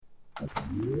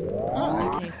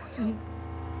Oh, okay.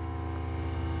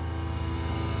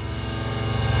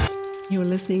 You're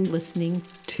listening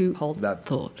to Hold That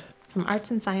Thought from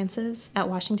Arts and Sciences at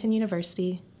Washington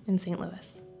University in St.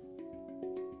 Louis.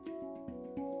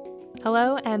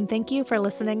 Hello, and thank you for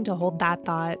listening to Hold That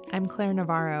Thought. I'm Claire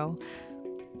Navarro.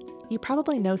 You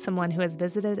probably know someone who has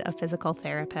visited a physical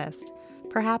therapist,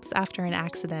 perhaps after an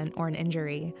accident or an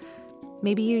injury.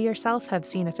 Maybe you yourself have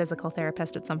seen a physical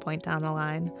therapist at some point down the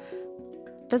line.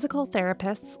 Physical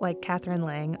therapists like Catherine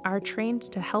Lang are trained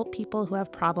to help people who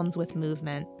have problems with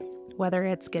movement, whether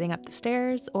it's getting up the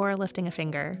stairs or lifting a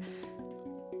finger.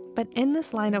 But in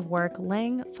this line of work,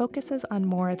 Lang focuses on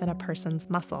more than a person's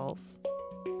muscles.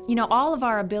 You know, all of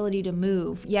our ability to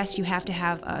move, yes, you have to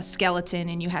have a skeleton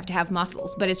and you have to have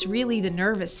muscles, but it's really the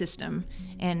nervous system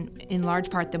and in large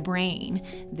part the brain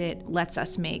that lets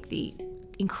us make the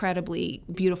incredibly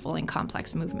beautiful and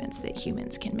complex movements that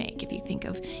humans can make. If you think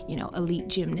of, elite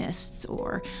gymnasts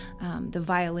or the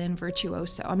violin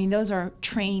virtuoso, I mean, those are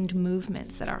trained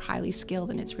movements that are highly skilled,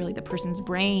 and it's really the person's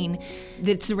brain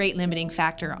that's the rate limiting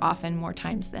factor often more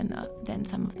times than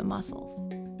some of the muscles.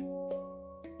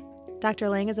 Dr.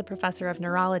 Lang is a professor of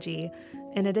neurology,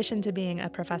 in addition to being a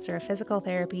professor of physical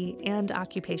therapy and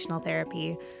occupational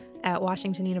therapy at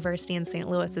Washington University in St.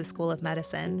 Louis's School of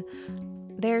Medicine.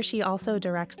 There, she also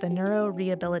directs the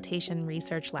Neurorehabilitation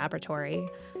Research Laboratory.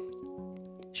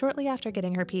 Shortly after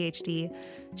getting her PhD,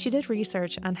 she did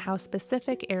research on how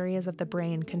specific areas of the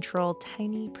brain control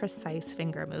tiny, precise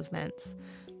finger movements.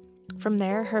 From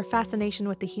there, her fascination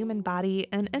with the human body,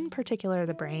 and in particular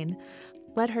the brain,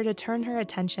 led her to turn her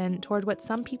attention toward what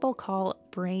some people call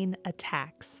brain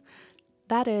attacks.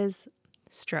 That is,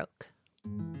 stroke.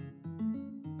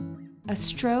 A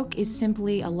stroke is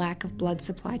simply a lack of blood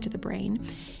supply to the brain.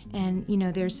 And,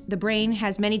 the brain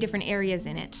has many different areas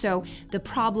in it. So the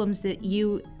problems that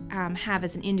you have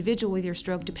as an individual with your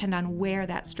stroke depend on where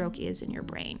that stroke is in your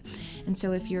brain. And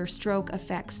so if your stroke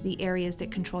affects the areas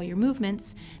that control your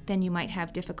movements, then you might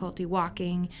have difficulty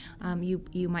walking.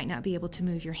 You might not be able to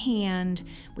move your hand,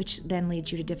 which then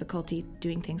leads you to difficulty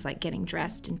doing things like getting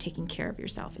dressed and taking care of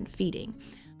yourself and feeding.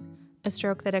 A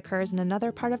stroke that occurs in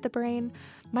another part of the brain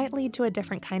might lead to a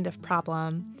different kind of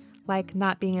problem, like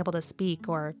not being able to speak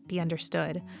or be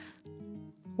understood.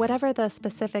 Whatever the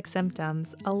specific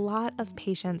symptoms, a lot of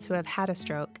patients who have had a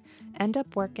stroke end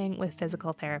up working with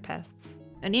physical therapists.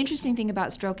 An interesting thing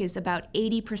about stroke is about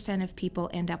 80% of people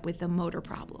end up with the motor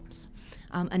problems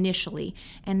initially,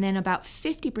 and then about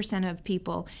 50% of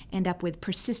people end up with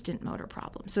persistent motor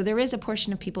problems. So there is a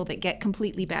portion of people that get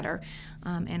completely better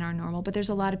and are normal, but there's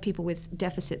a lot of people with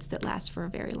deficits that last for a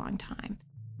very long time.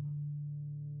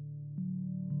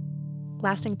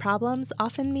 Lasting problems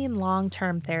often mean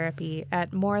long-term therapy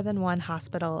at more than one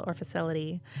hospital or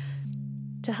facility.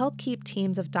 To help keep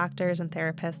teams of doctors and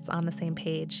therapists on the same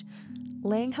page,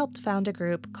 Lang helped found a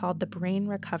group called the Brain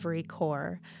Recovery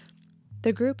Core.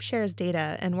 The group shares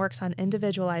data and works on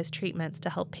individualized treatments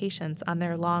to help patients on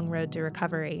their long road to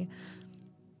recovery.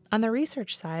 On the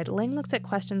research side, Lang looks at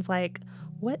questions like,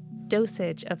 what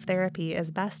dosage of therapy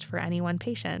is best for any one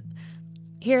patient?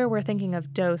 Here, we're thinking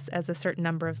of dose as a certain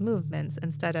number of movements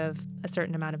instead of a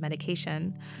certain amount of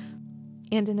medication.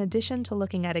 And in addition to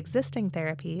looking at existing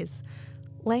therapies,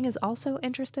 Lang is also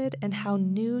interested in how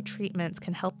new treatments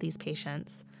can help these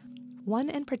patients. One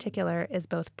in particular is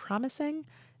both promising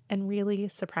and really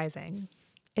surprising.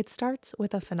 It starts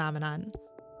with a phenomenon.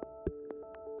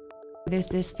 There's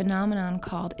this phenomenon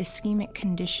called ischemic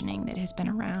conditioning that has been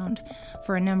around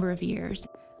for a number of years.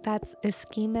 That's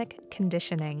ischemic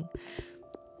conditioning.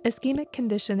 Ischemic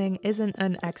conditioning isn't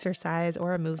an exercise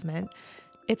or a movement.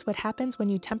 It's what happens when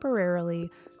you temporarily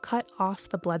cut off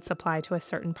the blood supply to a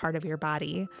certain part of your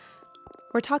body.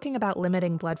 We're talking about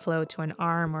limiting blood flow to an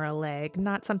arm or a leg,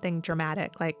 not something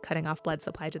dramatic like cutting off blood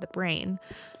supply to the brain.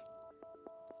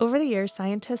 Over the years,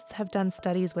 scientists have done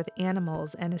studies with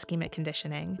animals and ischemic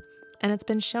conditioning, and it's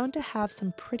been shown to have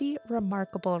some pretty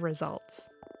remarkable results.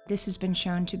 This has been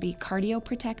shown to be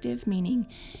cardioprotective, meaning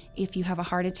if you have a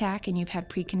heart attack and you've had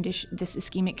this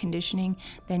ischemic conditioning,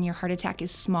 then your heart attack is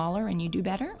smaller and you do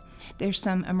better. There's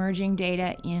some emerging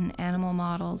data in animal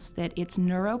models that it's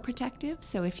neuroprotective.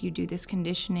 So if you do this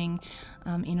conditioning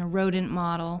in a rodent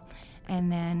model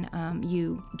and then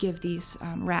you give these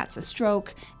rats a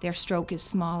stroke, their stroke is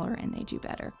smaller and they do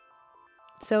better.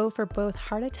 So for both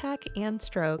heart attack and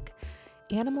stroke,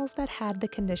 animals that had the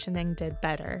conditioning did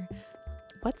better.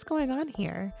 What's going on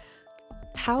here?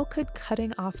 How could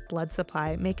cutting off blood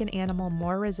supply make an animal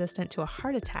more resistant to a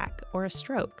heart attack or a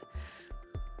stroke?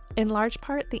 In large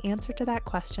part, the answer to that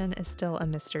question is still a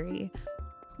mystery.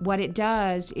 what it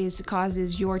does is it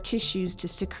causes your tissues to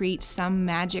secrete some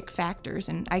magic factors,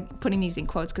 and I'm putting these in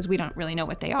quotes because we don't really know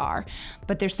what they are,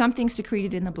 but there's something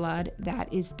secreted in the blood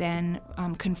that is then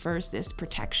confers this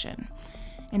protection.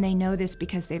 And they know this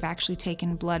because they've actually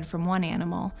taken blood from one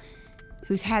animal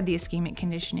who's had the ischemic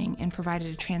conditioning and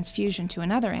provided a transfusion to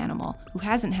another animal who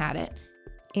hasn't had it.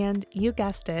 And you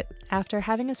guessed it, after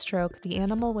having a stroke, the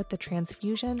animal with the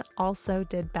transfusion also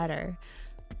did better.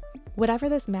 Whatever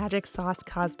this magic sauce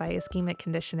caused by ischemic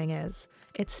conditioning is,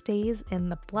 it stays in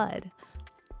the blood.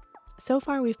 So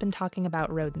far we've been talking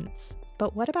about rodents,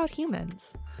 but what about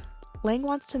humans? Lang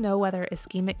wants to know whether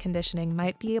ischemic conditioning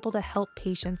might be able to help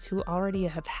patients who already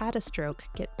have had a stroke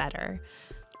get better.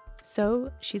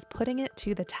 So she's putting it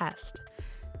to the test.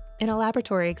 In a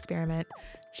laboratory experiment,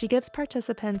 she gives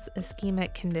participants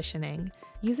ischemic conditioning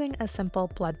using a simple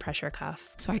blood pressure cuff.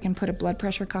 So I can put a blood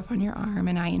pressure cuff on your arm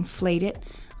and I inflate it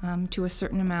to a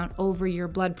certain amount over your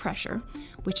blood pressure,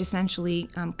 which essentially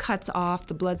cuts off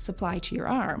the blood supply to your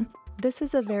arm. This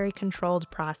is a very controlled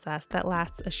process that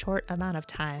lasts a short amount of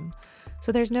time,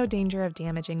 so there's no danger of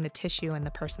damaging the tissue in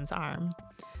the person's arm.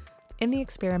 In the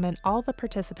experiment, all the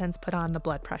participants put on the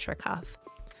blood pressure cuff.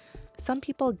 Some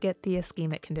people get the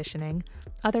ischemic conditioning,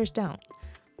 others don't.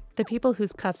 The people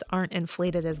whose cuffs aren't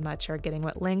inflated as much are getting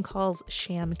what Lang calls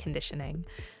sham conditioning.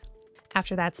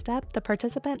 After that step, the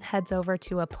participant heads over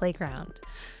to a playground.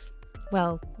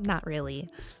 Well, not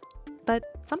really, but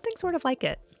something sort of like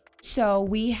it. So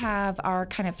we have our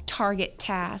kind of target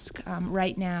task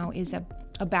right now is a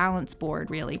balance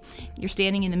board, really. You're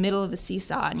standing in the middle of a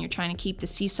seesaw and you're trying to keep the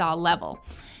seesaw level.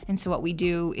 And so what we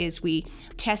do is we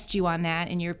test you on that,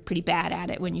 and you're pretty bad at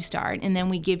it when you start. And then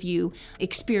we give you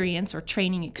experience or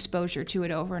training exposure to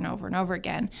it over and over and over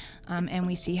again, and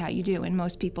we see how you do. And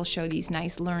most people show these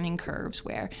nice learning curves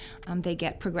where they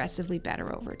get progressively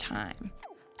better over time.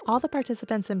 All the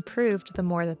participants improved the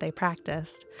more that they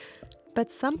practiced, but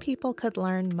some people could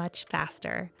learn much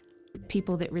faster.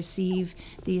 People that receive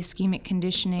the ischemic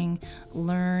conditioning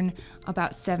learn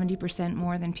about 70%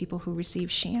 more than people who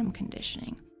receive sham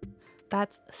conditioning.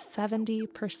 That's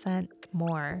 70%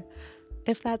 more.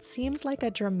 If that seems like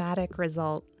a dramatic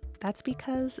result, that's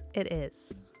because it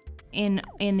is. In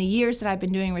the years that I've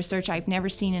been doing research, I've never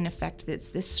seen an effect that's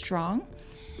this strong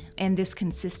and this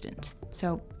consistent.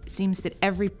 So it seems that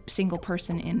every single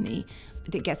person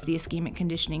that gets the ischemic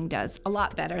conditioning does a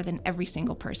lot better than every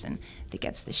single person that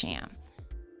gets the sham.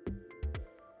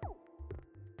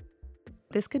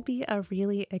 This could be a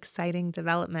really exciting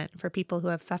development for people who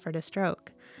have suffered a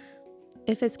stroke.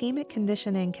 If ischemic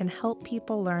conditioning can help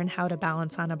people learn how to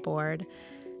balance on a board,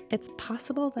 it's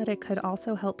possible that it could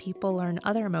also help people learn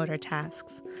other motor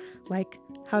tasks, like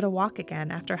how to walk again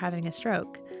after having a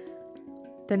stroke.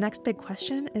 The next big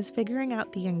question is figuring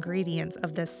out the ingredients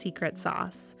of this secret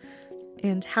sauce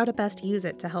and how to best use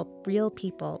it to help real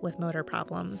people with motor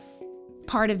problems.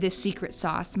 Part of this secret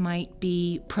sauce might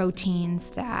be proteins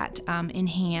that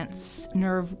enhance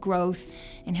nerve growth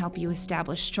and help you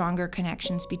establish stronger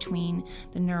connections between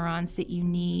the neurons that you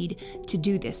need to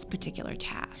do this particular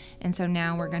task. And so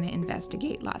now we're going to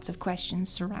investigate lots of questions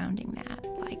surrounding that,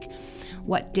 like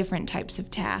what different types of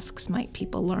tasks might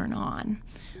people learn on?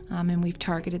 And we've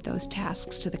targeted those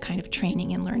tasks to the kind of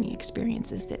training and learning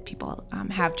experiences that people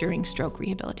have during stroke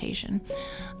rehabilitation.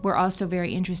 We're also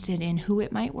very interested in who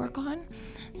it might work on.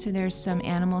 So there's some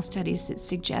animal studies that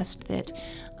suggest that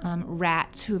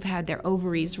rats who've had their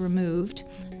ovaries removed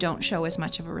don't show as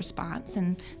much of a response.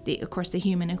 And of course, the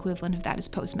human equivalent of that is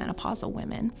postmenopausal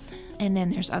women. And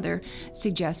then there's other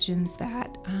suggestions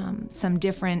that some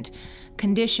different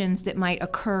conditions that might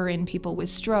occur in people with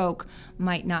stroke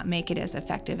might not make it as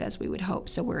effective as we would hope.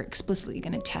 So we're explicitly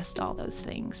going to test all those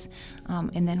things.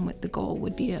 And then the goal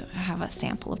would be to have a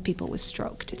sample of people with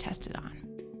stroke to test it on.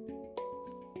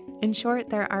 In short,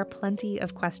 there are plenty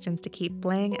of questions to keep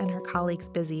Lang and her colleagues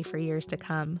busy for years to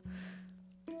come.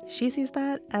 She sees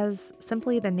that as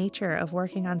simply the nature of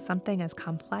working on something as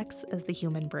complex as the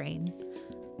human brain.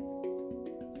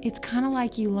 It's kind of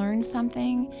like you learn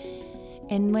something,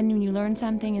 and when you learn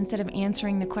something, instead of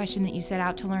answering the question that you set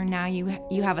out to learn, now you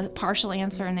have a partial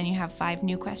answer and then you have 5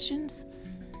 new questions.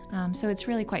 So it's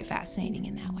really quite fascinating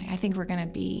in that way. I think we're going to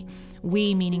be,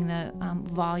 we meaning the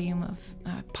volume of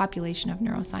population of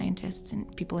neuroscientists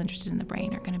and people interested in the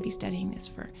brain, are going to be studying this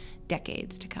for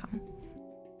decades to come.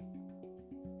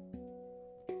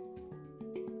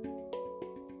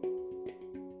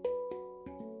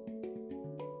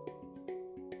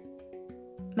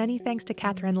 Many thanks to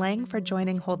Katherine Lang for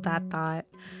joining Hold That Thought.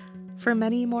 For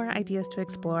many more ideas to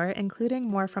explore, including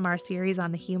more from our series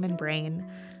on the human brain,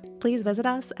 Please visit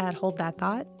us at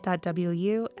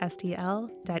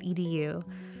holdthatthought.wustl.edu.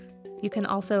 You can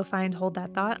also find Hold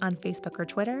That Thought on Facebook or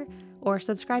Twitter, or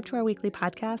subscribe to our weekly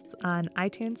podcasts on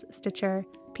iTunes, Stitcher,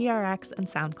 PRX, and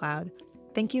SoundCloud.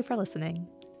 Thank you for listening.